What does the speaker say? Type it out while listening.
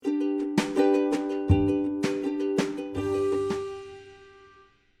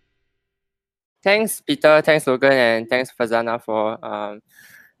Thanks, Peter. Thanks, Logan, and thanks, Fazana,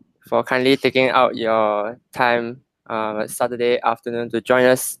 for kindly taking out your time Saturday afternoon to join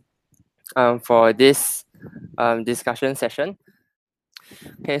us for this discussion session.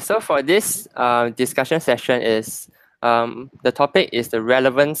 Okay, so for this discussion session the topic is the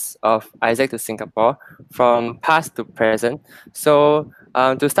relevance of Isaac to Singapore from past to present. So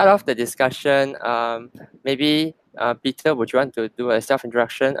to start off the discussion, maybe Peter, would you want to do a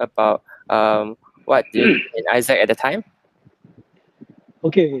self-introduction about what did you do in Isaac at the time?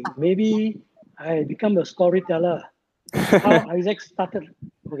 Okay, maybe I become a storyteller. How Isaac started.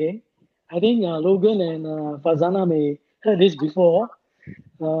 Okay, I think Logan and Fazana may heard this before.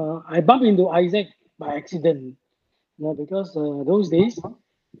 I bumped into Isaac by accident, because those days,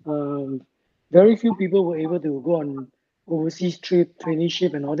 um, very few people were able to go on overseas trip,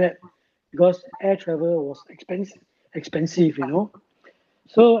 traineeship, and all that, because air travel was expensive.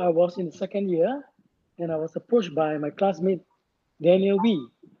 So I was in the second year, and I was approached by my classmate Daniel Wee.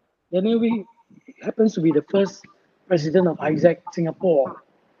 Daniel Wee happens to be the first president of Isaac Singapore.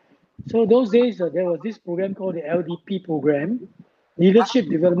 So those days, there was this program called the LDP program, Leadership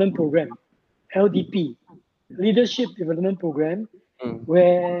Development Program, LDP, Leadership Development Program, Mm,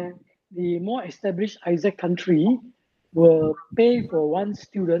 where the more established Isaac country will pay for one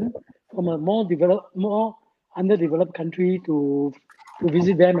student from a more underdeveloped country to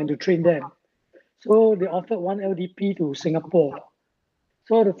visit them and to train them. So they offered one LDP to Singapore.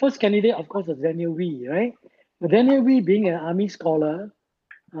 So the first candidate, of course, was Daniel Wee, right? But Daniel Wee, being an army scholar,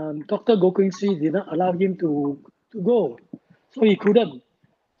 Dr. Goh Keng Swee did not allow him to go. So he couldn't.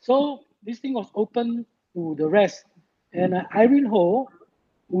 So this thing was open to the rest. And Irene Ho,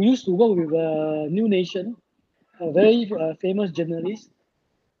 who used to work with New Nation, a very famous journalist,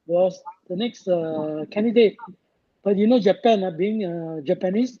 was the next candidate. But Japan, being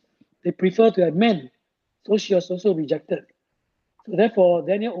Japanese, they prefer to have men. So she was also rejected. So therefore,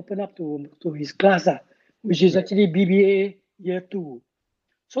 Daniel opened up to his class, which is actually BBA year two.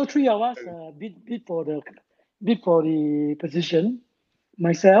 So three of us bid for the position.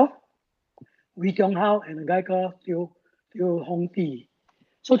 Myself, Wee Tiong Hao, and a guy called Teo Hong Ti.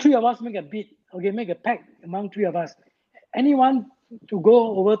 So three of us make a bid. Okay, make a pact among three of us. Anyone to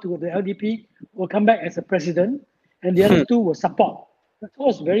go over to the LDP will come back as a president, and the other two will support. So it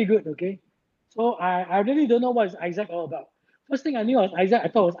was very good. Okay, so I really don't know what is Isaac all about. First thing I knew was Isaac. I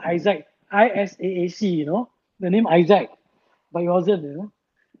thought it was Isaac, ISAAC. The name Isaac, but it wasn't.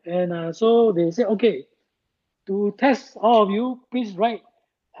 And so they said, okay, to test all of you, please write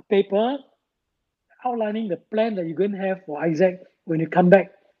a paper outlining the plan that you're going to have for Isaac when you come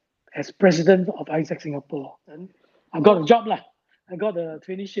back as president of Isaac Singapore. And I got a job lah. I got a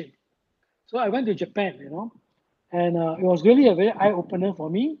traineeship. So I went to Japan, and it was really a very eye opener for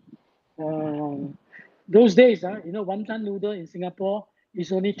me. Uh, those days, one-ton noodle in Singapore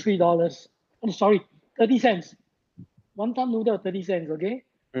is only $3. Oh, sorry, 30 cents. One-ton noodle, 30 cents, okay?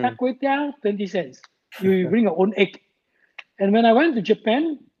 Char mm, kway teow, 20 cents. You bring your own egg. And when I went to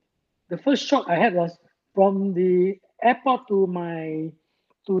Japan, the first shock I had was from the airport to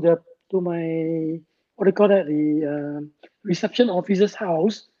the to my what do you call that, the reception officer's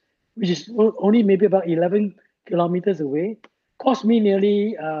house, which is only maybe about 11 kilometers away, cost me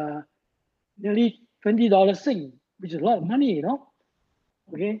nearly $20 Sing, which is a lot of money.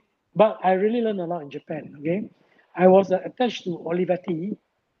 Okay, but I really learned a lot in Japan. Okay, I was attached to Olivetti,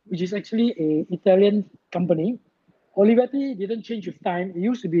 which is actually a Italian company. Olivetti didn't change with time. It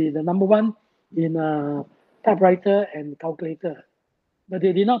used to be the number one in typewriter and calculator, but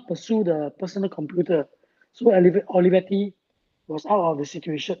they did not pursue the personal computer. So Olivetti was out of the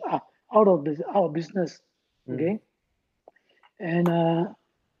situation, out of business. mm, Okay, and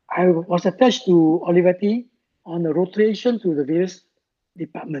I was attached to Olivetti on the rotation to the various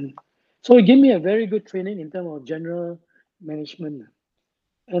department. So it gave me a very good training in terms of general management.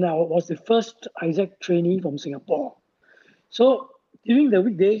 And I was the first Isaac trainee from Singapore. So during the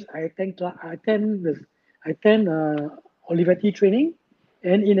weekdays, I attend Olivetti training,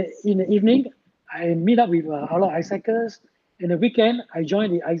 and in the evening, I meet up with a lot of Isaacers. In the weekend, I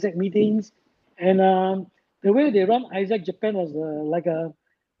join the Isaac meetings, and the way they run Isaac Japan was like a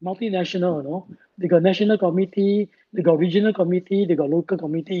multinational. They got national committee, they got regional committee, they got local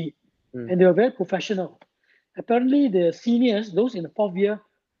committee, mm. and they were very professional. Apparently, the seniors, those in the fourth year,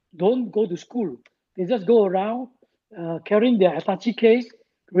 don't go to school. They just go around carrying their attache case,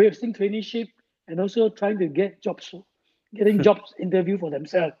 wasting traineeship, and also trying to getting jobs interview for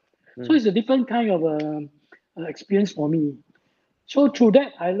themselves. So Mm, it's a different kind of experience for me. So through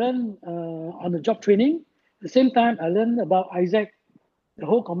that, I learned on the job training. At the same time, I learned about Isaac, the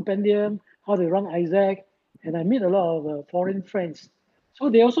whole compendium, how they run Isaac, and I meet a lot of foreign friends. So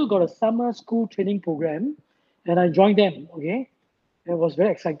they also got a summer school training program, and I joined them. Okay, it was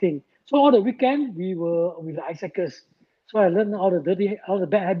very exciting. So all the weekend we were with the Isaacers. So I learned all the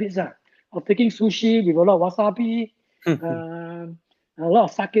bad habits of taking sushi with a lot of wasabi, a lot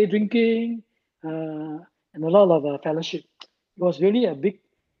of sake drinking, and a lot of fellowship. It was really a big,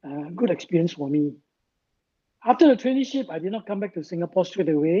 good experience for me. After the traineeship, I did not come back to Singapore straight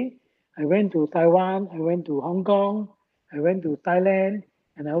away. I went to Taiwan, I went to Hong Kong, I went to Thailand,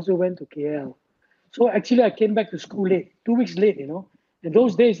 and I also went to KL. So actually, I came back to school late, 2 weeks late, In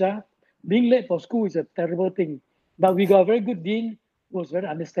those days, being late for school is a terrible thing. But we got a very good dean who was very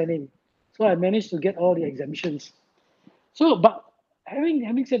understanding. So I managed to get all the exemptions. So, but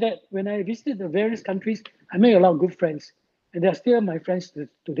having said that, when I visited the various countries, I made a lot of good friends, and they're still my friends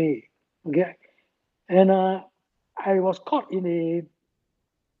today. Okay, and I was caught in a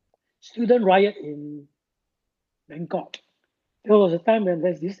student riot in Bangkok. There was a time when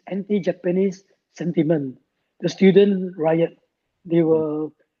there's this anti-Japanese sentiment, the student riot. They were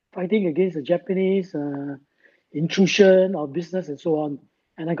fighting against the Japanese intrusion of business and so on.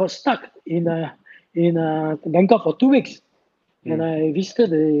 And I got stuck in Bangkok for 2 weeks. And I visited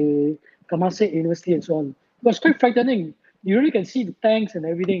the Temasek University and so on. It was quite frightening. You really can see the tanks and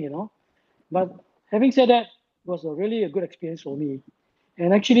everything. But having said that, it was really a good experience for me.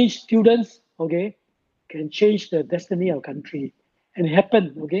 And actually, students, okay, can change the destiny of country. And it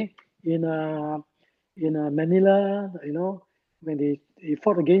happened, okay, in Manila, when they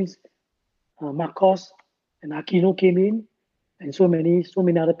fought against Marcos and Aquino came in, and so many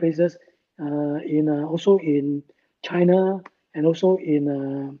other places, also in China and also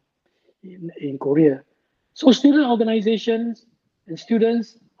in Korea. So student organizations and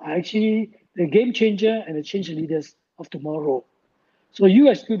students are actually the game changer and the change leaders of tomorrow. So you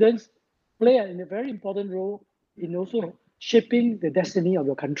as students play a very important role in also shaping the destiny of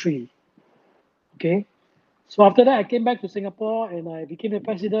your country. Okay. So after that, I came back to Singapore and I became the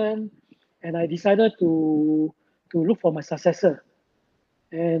president, and I decided to look for my successor.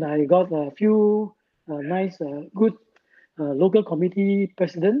 And I got a few nice, good local committee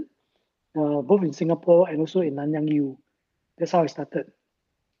president, both in Singapore and also in Nanyang U. That's how I started.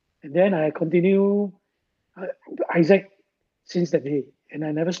 And then I continue Isaac since that day, and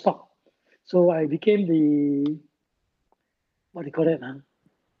I never stopped. So I became what do you call it?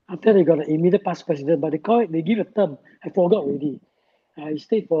 After they got an immediate past president, but they give a term. I forgot already. I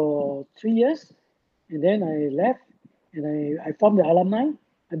stayed for 3 years, and then I left, and I formed the alumni.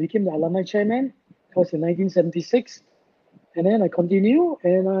 I became the alumni chairman. That was in 1976. And then I continue,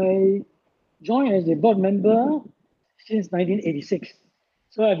 and I joined as a board member since 1986.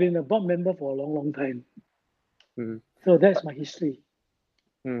 So I've been a board member for a long, long time. So that's my history.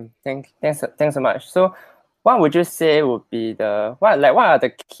 Thanks so much. So what would you say would be what are the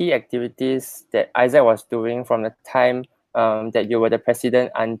key activities that Isaac was doing from the time that you were the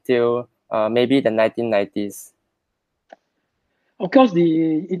president until maybe the 1990s? Of course,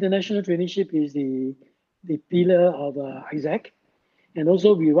 the international traineeship is the pillar of Isaac, and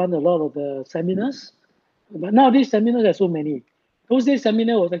also we run a lot of seminars. But nowadays seminars are so many. Those days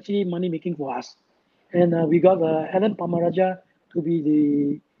seminar was actually money making for us, and we got Alan Pamaraja to be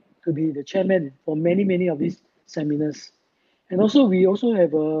the chairman for many of these seminars. And also we also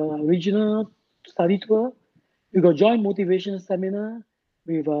have a regional study tour. We got joint motivation seminar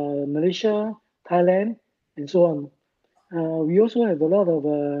with Malaysia, Thailand, and so on. We also have a lot of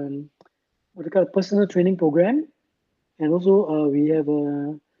what they call personal training program, and also we have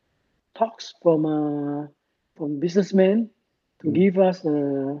talks from businessmen to give us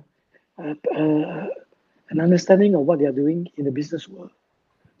an understanding of what they are doing in the business world.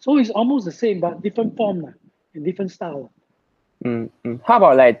 So it's almost the same, but different form and different style. How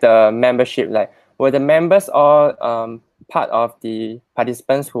about like the membership? Like, were the members all part of the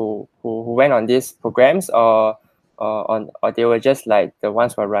participants who went on these programs, or they were just like the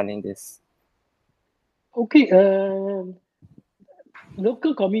ones who are running this? Okay,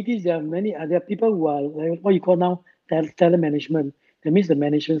 local committees, there are people who are like what you call now talent management. That means the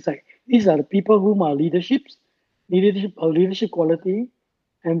management side. These are the people whom are leadership quality,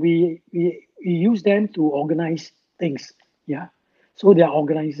 and we use them to organize things. Yeah, so they are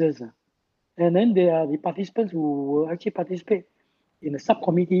organizers, and then there are the participants who will actually participate in the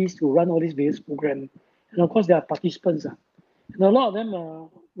subcommittees to run all these various programs. And of course, there are participants, and a lot of them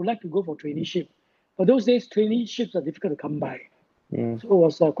would like to go for traineeship. But those days, traineeships are difficult to come by. So it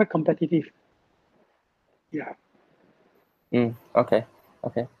was quite competitive. Yeah. Okay.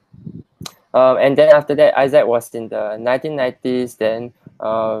 And then after that, Isaac was in the 1990s. Then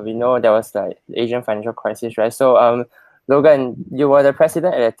we know there was like the Asian financial crisis, right? So Logan, you were the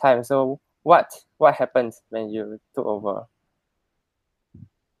president at the time. So what happened when you took over?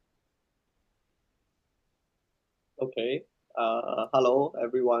 Okay. Hello,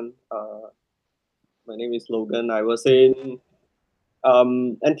 everyone. My name is Logan. I was in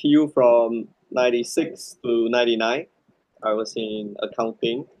NTU from 96 to 99. I was in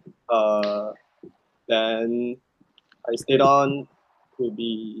accounting. Then I stayed on to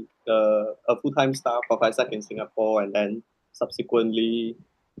be a full-time staff of ISAC in Singapore, and then subsequently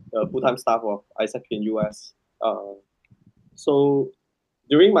a full-time staff of ISAC in US. So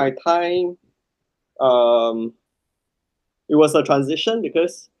during my time, um, it was a transition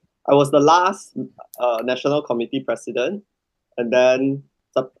because I was the last national committee president, and then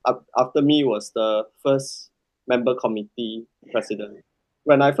after me was the first member committee president.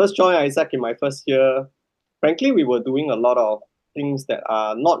 When I first joined ISAC in my first year, frankly, we were doing a lot of things that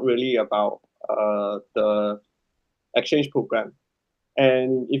are not really about the exchange program.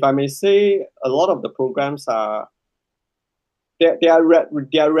 And if I may say, a lot of the programs are they are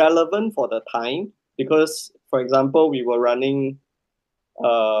relevant for the time because, for example, we were running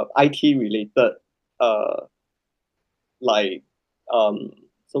IT related like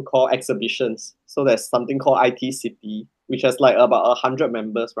so-called exhibitions. So there's something called IT City, which has like about 100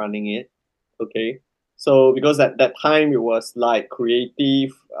 members running it. Okay. So because at that time it was like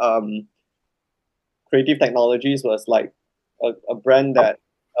creative technologies was like a brand that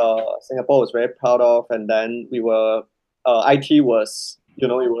Singapore was very proud of, and then we were IT was it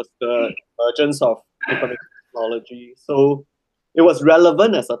was the emergence of information technology, so it was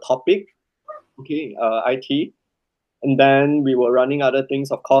relevant as a topic. Okay, IT, and then we were running other things,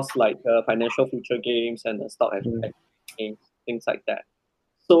 of course, like financial future games and the stock games, things like that.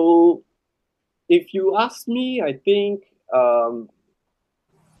 So if you ask me, I think the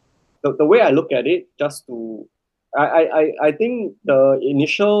way I look at it, I think the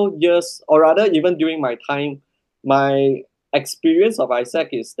initial years, or rather even during my time, my experience of ISAC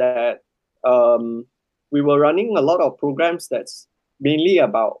is that we were running a lot of programs that's mainly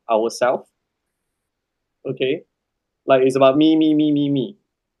about ourselves. Okay, like it's about me.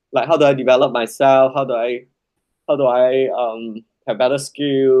 Like how do I develop myself? How do I have better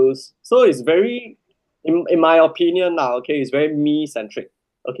skills? So it's very, in my opinion now, okay, it's very me centric.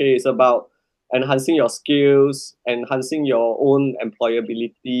 Okay, it's about enhancing your skills, enhancing your own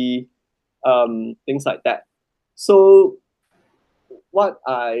employability, things like that. So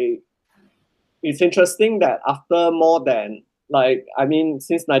it's interesting that after more than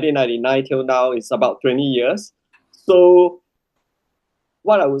since 1999 till now, it's about 20 years. So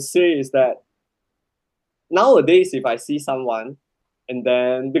what I would say is that nowadays, if I see someone, and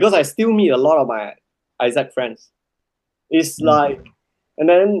then because I still meet a lot of my ISAC friends, it's like, and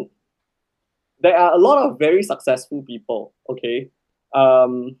then there are a lot of very successful people, okay,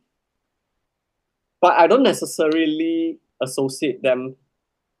 but I don't necessarily associate them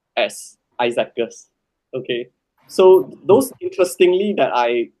as ISACers, okay. So those, interestingly, that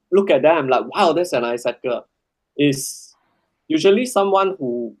I look at them, I'm like, wow, that's an ISACer, is usually someone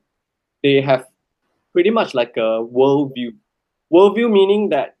who they have pretty much like a worldview. Worldview meaning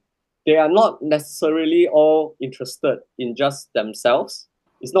that they are not necessarily all interested in just themselves.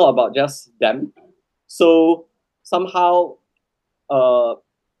 It's not about just them. So somehow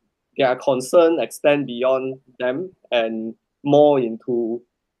their concern extend beyond them and more into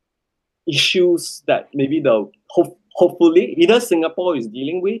issues that maybe hopefully either Singapore is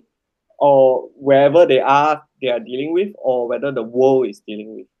dealing with, or wherever they are dealing with, or whether the world is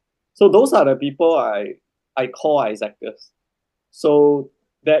dealing with. So those are the people I call ISACers. So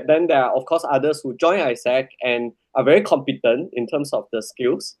then there are, of course, others who join ISAC and are very competent in terms of the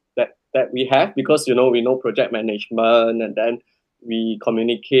skills that we have, because we know project management, and then we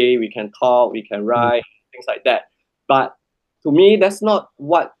communicate, we can talk, we can write, things like that. But to me, that's not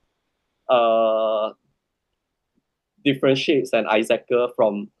what differentiates an ISACer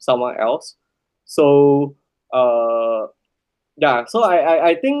from someone else. So yeah, so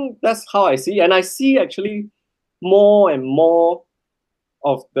I think that's how I see, and I see actually more and more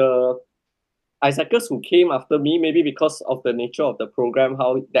of the ISACers who came after me, maybe because of the nature of the program,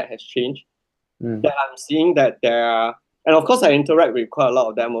 how that has changed. That I'm seeing that there are, and of course I interact with quite a lot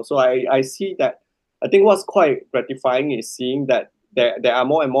of them also. I see that, I think what's quite gratifying is seeing that there are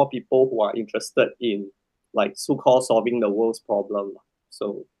more and more people who are interested in like so-called solving the world's problem.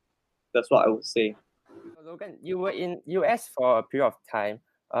 So that's what I would say. Logan, you were in US for a period of time.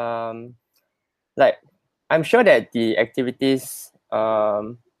 Like, I'm sure that the activities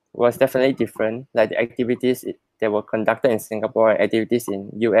was definitely different. Like the activities they were conducted in Singapore and activities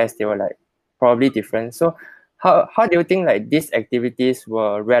in US, they were like probably different. So how do you think like these activities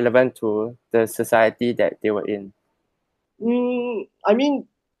were relevant to the society that they were in? I mean,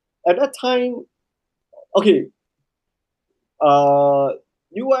 at that time, okay,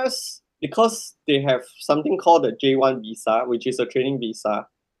 US, because they have something called the J1 visa, which is a training visa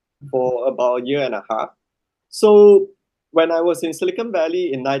for about a year and a half. So when I was in Silicon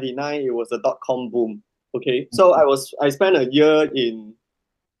Valley in '99, it was a .com boom. Okay, so I spent a year in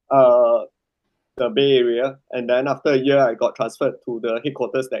the Bay Area, and then after a year, I got transferred to the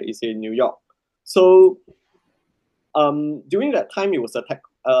headquarters that is in New York. So during that time, it was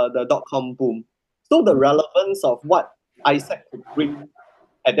the .com boom. So the relevance of what ISEC could bring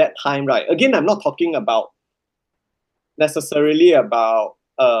at that time, right? Again, I'm not talking about necessarily about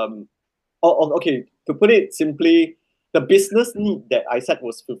okay, to put it simply, the business need that ISEC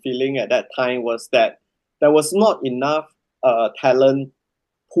was fulfilling at that time was that there was not enough talent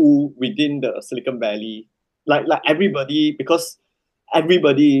pool within the Silicon Valley. Like everybody, because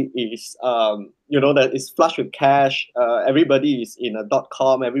everybody is that is flush with cash. Everybody is in a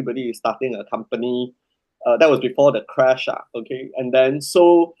 .com. Everybody is starting a company. That was before the crash. Okay, and then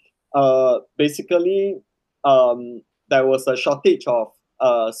so basically there was a shortage of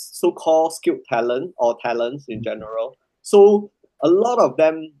so-called skilled talent or talents in general. So a lot of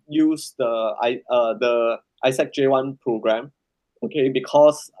them use the ISEC J1 program, okay,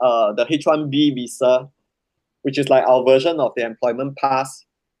 because the H1B visa, which is like our version of the employment pass,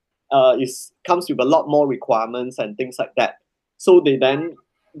 comes with a lot more requirements and things like that. So they then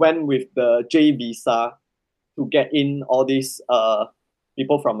went with the J visa to get in all these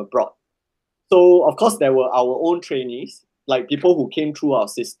people from abroad. So of course there were our own trainees, like people who came through our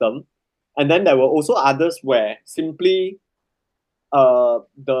system, and then there were also others where simply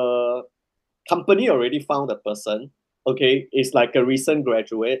the company already found a person, okay, it's like a recent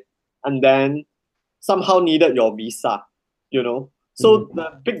graduate, and then somehow needed your visa, you know. So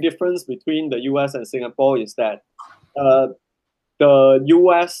the big difference between the US and Singapore is that the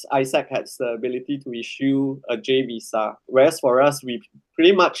US ISEC has the ability to issue a J visa, whereas for us, we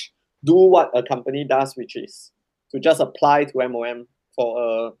pretty much do what a company does, which is to just apply to MOM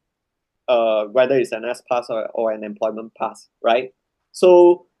for whether it's an S pass or an employment pass, right?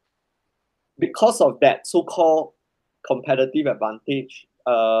 So because of that so-called competitive advantage,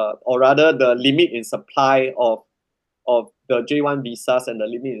 or rather the limit in supply of the J1 visas and the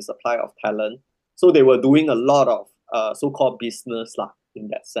limit in supply of talent, so they were doing a lot of so-called business in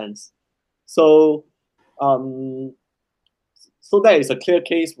that sense. So so that is a clear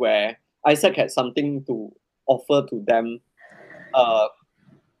case where ISEC had something to offer to them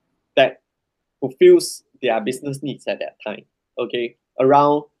that fulfills their business needs at that time, okay,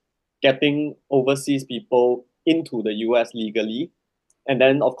 around getting overseas people into the US legally. And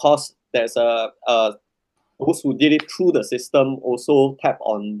then, of course, there's those who did it through the system also tap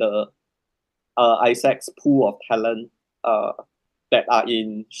on the ISEC's pool of talent that are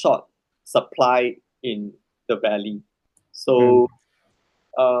in short supply in the valley. So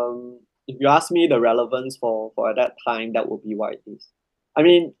if you ask me the relevance for at that time, that would be what it is. I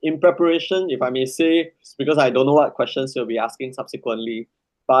mean, in preparation, if I may say, because I don't know what questions you'll be asking subsequently,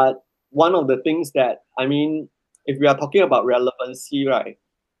 but one of the things that, I mean, if we are talking about relevancy, right,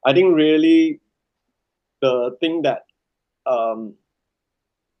 I think really the thing that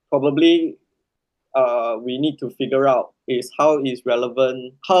probably we need to figure out is how is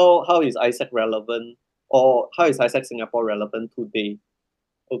ISEC relevant, or how is ISEC Singapore relevant today?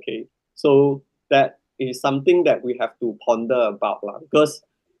 Okay, so that is something that we have to ponder about, because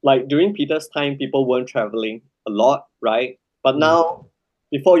like during Peter's time, people weren't traveling a lot, right? But now,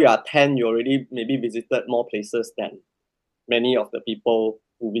 before you are 10, you already maybe visited more places than many of the people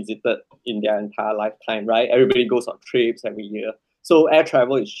who visited in their entire lifetime, right? Everybody goes on trips every year. So air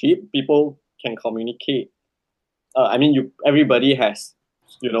travel is cheap. People can communicate. I mean, everybody has,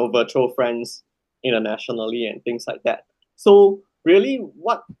 virtual friends internationally and things like that. So really,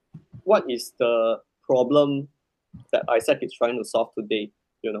 what is the problem that ISEC is trying to solve today?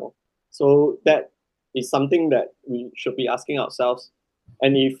 So that is something that we should be asking ourselves.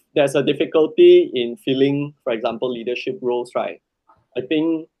 And if there's a difficulty in filling, for example, leadership roles, right, I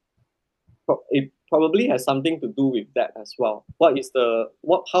think it probably has something to do with that as well. How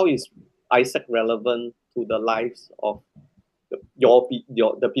is ISEC relevant to the lives of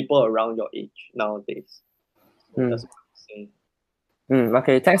the people around your age nowadays? So that's what I'm saying.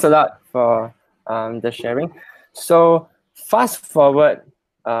 Okay, thanks a lot for the sharing. So fast forward,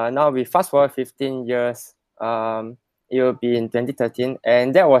 now we fast forward 15 years. It will be in 2013,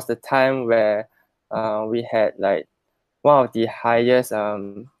 and that was the time where we had like one of the highest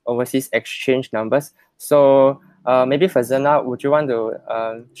overseas exchange numbers. So maybe Fazana, would you want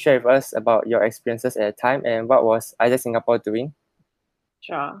to share with us about your experiences at the time and what was Isaac Singapore doing?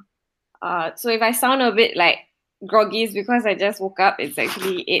 Sure. So if I sound a bit like groggy, it's because I just woke up. It's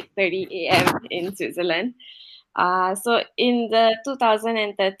actually 8:30 a.m. in Switzerland. So in the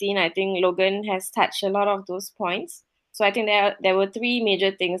 2013, I think Logan has touched a lot of those points. So I think there were three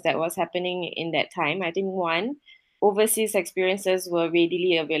major things that was happening in that time. I think one, overseas experiences were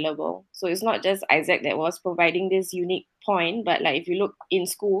readily available. So it's not just Isaac that was providing this unique point, but like if you look in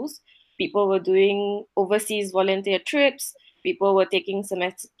schools, people were doing overseas volunteer trips, people were taking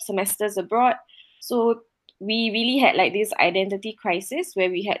semesters abroad. So we really had like this identity crisis where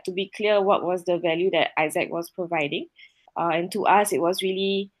we had to be clear what was the value that Isaac was providing. And to us, it was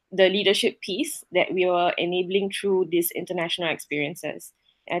really the leadership piece that we were enabling through these international experiences.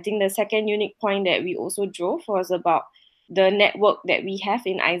 And I think the second unique point that we also drove was about the network that we have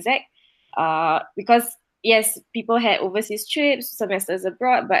in Isaac. Because yes, people had overseas trips, semesters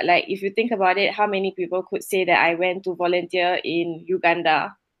abroad, but like if you think about it, how many people could say that I went to volunteer in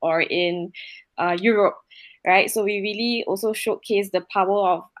Uganda or in Europe, right? So we really also showcased the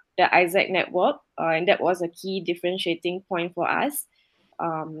power of the Isaac network, and that was a key differentiating point for us.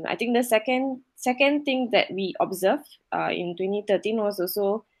 I think the second thing that we observed in 2013 was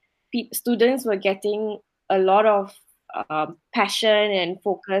also students were getting a lot of passion and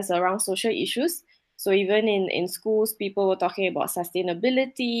focus around social issues. So even in schools, people were talking about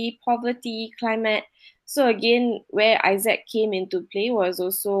sustainability, poverty, climate. So again, where Isaac came into play was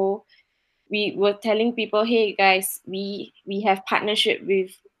also we were telling people, hey guys, we have partnership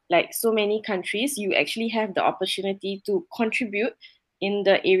with like so many countries. You actually have the opportunity to contribute in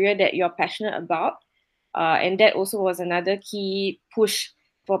the area that you're passionate about. And that also was another key push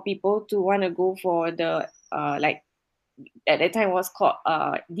for people to want to go for the like at that time was called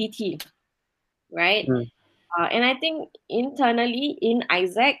DT, right? And I think internally in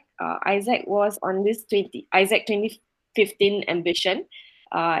Isaac, Isaac was on this Isaac 2015 ambition.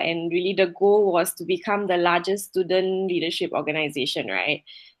 And really the goal was to become the largest student leadership organization, right?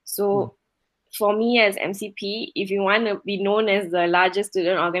 So for me as MCP, if you want to be known as the largest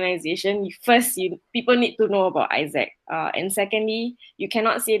student organization, people need to know about Isaac. And secondly, you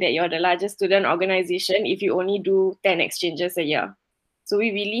cannot say that you're the largest student organization if you only do 10 exchanges a year. So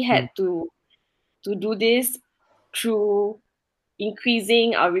we really had to do this through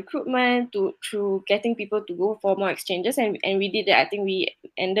increasing our recruitment, through getting people to go for more exchanges, and we did that. I think we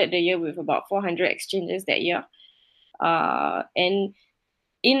ended the year with about 400 exchanges that year. And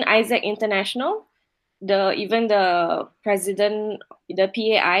in Isaac International, even the president, the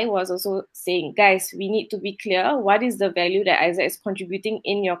PAI was also saying, guys, we need to be clear what is the value that Isaac is contributing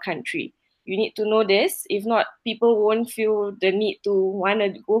in your country. You need to know this. If not, people won't feel the need to want to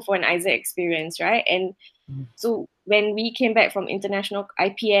go for an Isaac experience, right? And so when we came back from international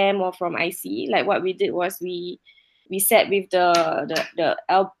IPM or from IC, like what we did was we sat with the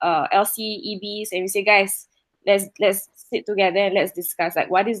LCEBs and we say, guys, let's sit together and let's discuss like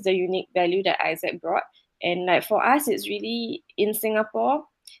what is the unique value that Isaac brought. And like for us, it's really in Singapore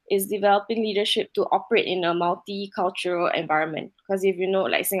is developing leadership to operate in a multicultural environment. Because if you know,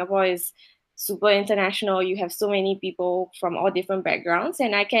 like Singapore is super international, you have so many people from all different backgrounds.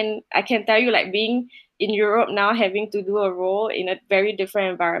 And I can tell you, like being in Europe now, having to do a role in a very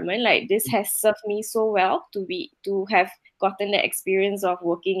different environment, like this has served me so well to have gotten the experience of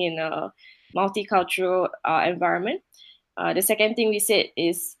working in a multicultural environment. The second thing we said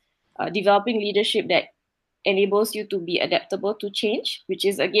is developing leadership that enables you to be adaptable to change, which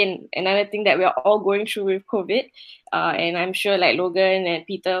is again another thing that we're all going through with COVID. And I'm sure like Logan and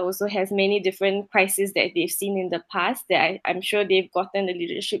Peter also has many different crises that they've seen in the past that I'm sure they've gotten the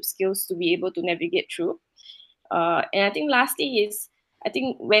leadership skills to be able to navigate through. And I think lastly is, I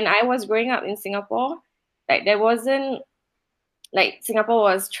think when I was growing up in Singapore, like there wasn't, like Singapore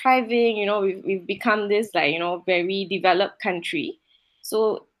was thriving, you know, we've become this like, you know, very developed country.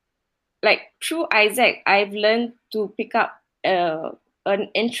 So like through Isaac, I've learned to pick up an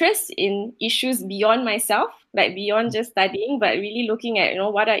interest in issues beyond myself, like beyond just studying, but really looking at, you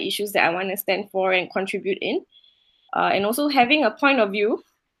know, what are issues that I want to stand for and contribute in. And also having a point of view,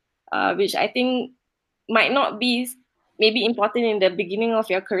 which I think might not be maybe important in the beginning of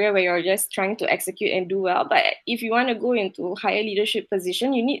your career where you're just trying to execute and do well. But if you want to go into higher leadership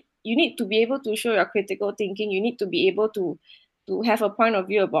position, you need to be able to show your critical thinking. You need to be able to have a point of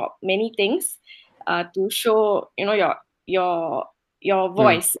view about many things, to show, you know, your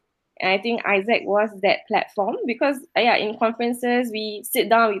voice. And I think AIESEC was that platform because in conferences we sit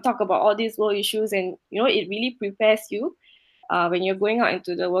down, we talk about all these world issues, and it really prepares you when you're going out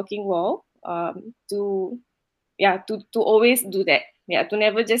into the working world to always do that. Yeah, to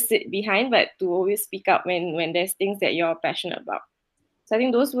never just sit behind, but to always speak up when there's things that you're passionate about. So I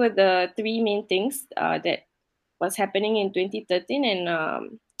think those were the three main things that was happening in 2013,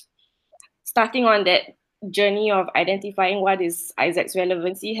 and starting on that journey of identifying what is AIESEC's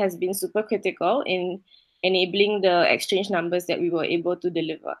relevancy has been super critical in enabling the exchange numbers that we were able to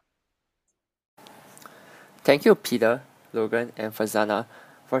deliver. Thank you, Peter, Logan, and Farzana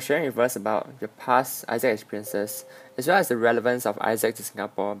for sharing with us about your past AIESEC experiences, as well as the relevance of AIESEC to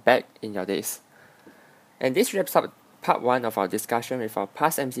Singapore back in your days. And this wraps up part 1 of our discussion with our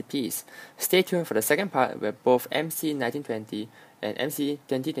past MCPs. Stay tuned for the second part where both MC 1920 and MC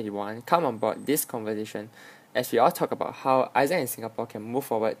 2021 come on board this conversation as we all talk about how AIESEC and Singapore can move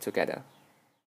forward together.